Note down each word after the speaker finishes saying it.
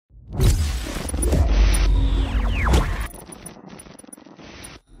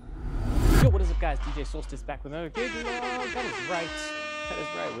DJ Solstice back with another gig log. That is right. That is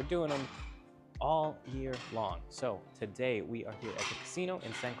right. We're doing them all year long. So today we are here at the casino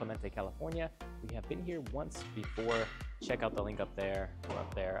in San Clemente, California. We have been here once before. Check out the link up there or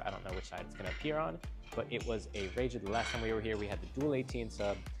up there. I don't know which side it's going to appear on, but it was a rager. The last time we were here, we had the Dual 18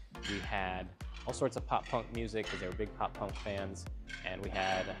 sub. We had all sorts of pop punk music because they were big pop punk fans, and we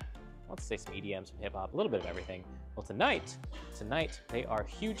had, let's say, some EDM, some hip hop, a little bit of everything. Well, tonight they are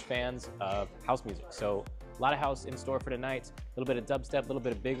huge fans of house music. So a lot of house in store for tonight. A little bit of dubstep, a little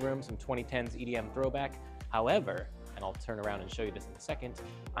bit of big room, some 2010s EDM throwback. However, and I'll turn around and show you this in a second,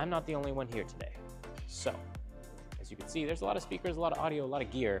 I'm not the only one here today. So, as you can see, there's a lot of speakers, a lot of audio, a lot of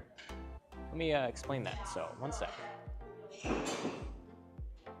gear. Let me explain that. So, one sec.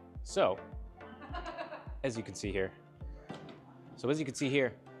 So, as you can see here,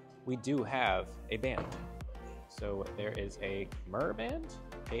 we do have a band. So there is a Khmer band,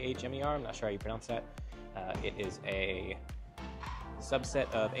 Khmer, I'm not sure how you pronounce that. It is a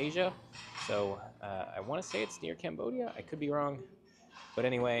subset of Asia. So I want to say it's near Cambodia. I could be wrong. But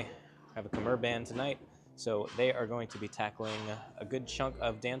anyway, I have a Khmer band tonight. So they are going to be tackling a good chunk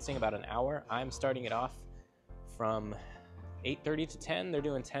of dancing, about an hour. I'm starting it off from 8:30 to 10. They're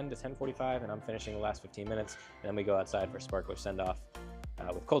doing 10 to 10:45, and I'm finishing the last 15 minutes. And then we go outside for sparkler send-off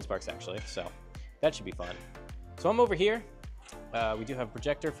with cold sparks, actually. So that should be fun. So I'm over here. We do have a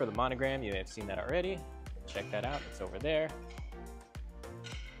projector for the monogram. You may have seen that already. Check that out. It's over there.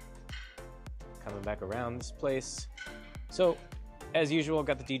 Coming back around this place. So, as usual,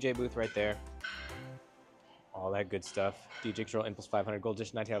 got the DJ booth right there. All that good stuff. DJControl Inpulse 500 Gold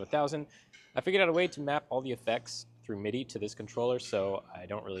Edition 19 out of 1000. I figured out a way to map all the effects through MIDI to this controller, so I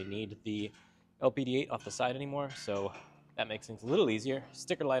don't really need the LPD8 off the side anymore. So that makes things a little easier.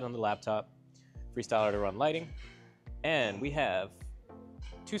 Sticker light on the laptop. Freestyler to run lighting. And we have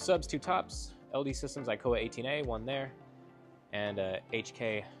 2 subs, 2 tops. LD Systems ICOA18A, one there. And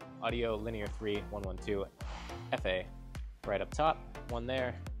HK Audio Linear 3 112 FA right up top. One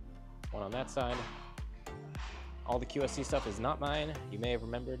there, one on that side. All the QSC stuff is not mine. You may have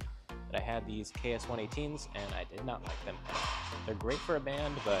remembered that I had these KS118s and I did not like them at all. They're great for a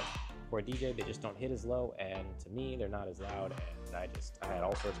band, but for a DJ, they just don't hit as low, and to me, they're not as loud, and I had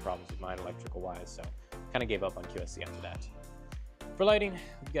all sorts of problems with mine electrical-wise, so kind of gave up on QSC after that. For lighting,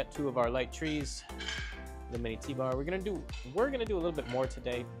 we've got 2 of our light trees, the mini T-bar. We're gonna do a little bit more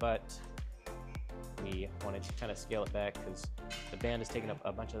today, but we wanted to kind of scale it back because the band is taking up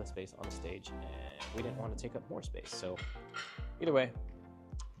a bunch of the space on the stage, and we didn't want to take up more space. So either way,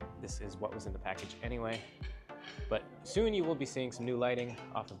 this is what was in the package anyway. But soon you will be seeing some new lighting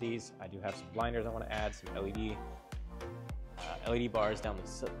off of these. I do have some blinders I want to add, some LED bars down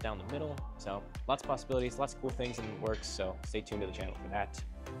the middle. So lots of possibilities, lots of cool things in the works. So stay tuned to the channel for that.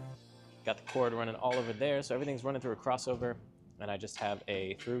 Got the cord running all over there, so everything's running through a crossover, and I just have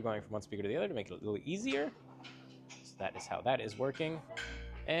a through going from one speaker to the other to make it a little easier. So that is how that is working.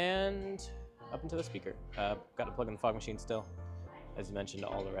 And up into the speaker. Got to plug in the fog machine still. As you mentioned,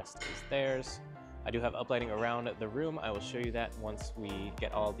 all the rest is theirs. I do have uplighting around the room. I will show you that once we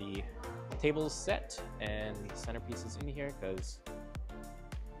get all the tables set and centerpieces in here, because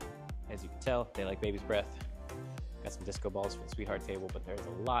as you can tell, they like baby's breath. Got some disco balls for the sweetheart table, but there's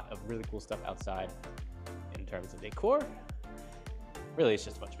a lot of really cool stuff outside in terms of decor. Really, it's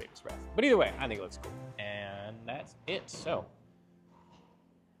just a bunch of baby's breath. But either way, I think it looks cool. And that's it. So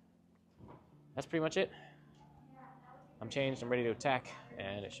that's pretty much it. I'm changed, I'm ready to attack,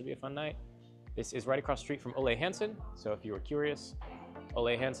 and it should be a fun night. This is right across the street from Ole Hansen, so if you were curious,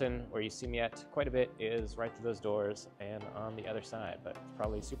 Ole Hansen, where you see me at quite a bit, is right through those doors and on the other side, but it's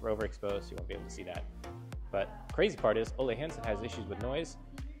probably super overexposed, so you won't be able to see that. But crazy part is, Ole Hansen has issues with noise.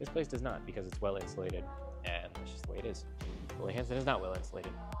 This place does not, because it's well insulated, and that's just the way it is. Ole Hansen is not well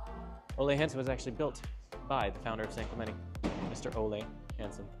insulated. Ole Hansen was actually built by the founder of San Clemente, Mr. Ole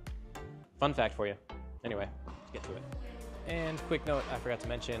Hansen. Fun fact for you. Anyway, let's get to it. And quick note, I forgot to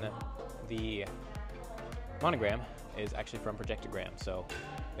mention, the monogram is actually from Projectogram, so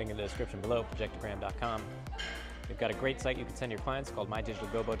link in the description below, projectogram.com. They've got a great site you can send your clients called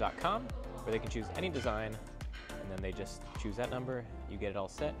mydigitalgobo.com, where they can choose any design, and then they just choose that number, you get it all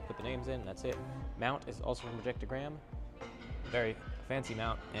set, put the names in, that's it. Mount is also from Projectogram, very fancy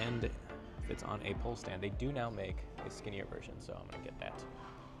mount, and fits on a pole stand. They do now make a skinnier version, so I'm gonna get that.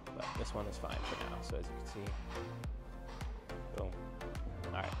 But this one is fine for now, so as you can see, boom.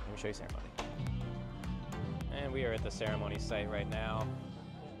 All right, let me show you ceremony. And we are at the ceremony site right now.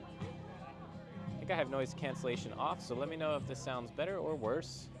 I think I have noise cancellation off, so let me know if this sounds better or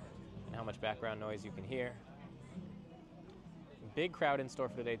worse and how much background noise you can hear. Big crowd in store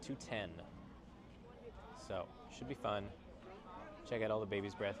for today, 210. So, should be fun. Check out all the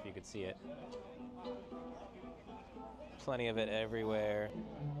baby's breath if you could see it. Plenty of it everywhere.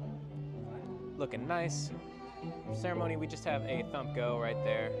 Looking nice. For ceremony, we just have a Thump GO right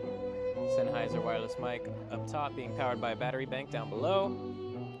there. Sennheiser wireless mic up top, being powered by a battery bank down below.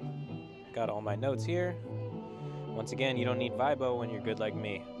 Got all my notes here. Once again, you don't need Vibo when you're good like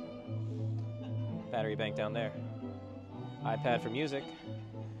me. Battery bank down there. iPad for music.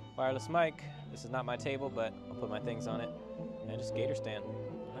 Wireless mic. This is not my table, but I'll put my things on it. And just gator stand.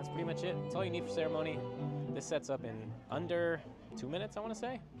 And that's pretty much it. That's all you need for ceremony. This sets up in under 2 minutes, I want to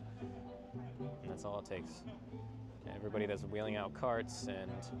say. And that's all it takes. And everybody that's wheeling out carts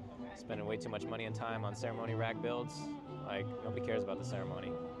and spending way too much money and time on ceremony rack builds, like, nobody cares about the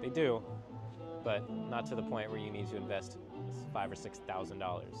ceremony. They do, but not to the point where you need to invest $5,000 or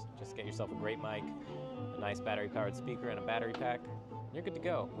 $6,000. Just get yourself a great mic, a nice battery-powered speaker, and a battery pack. And you're good to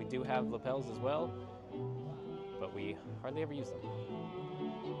go. We do have lapels as well, but we hardly ever use them.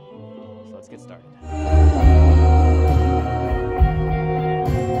 So let's get started.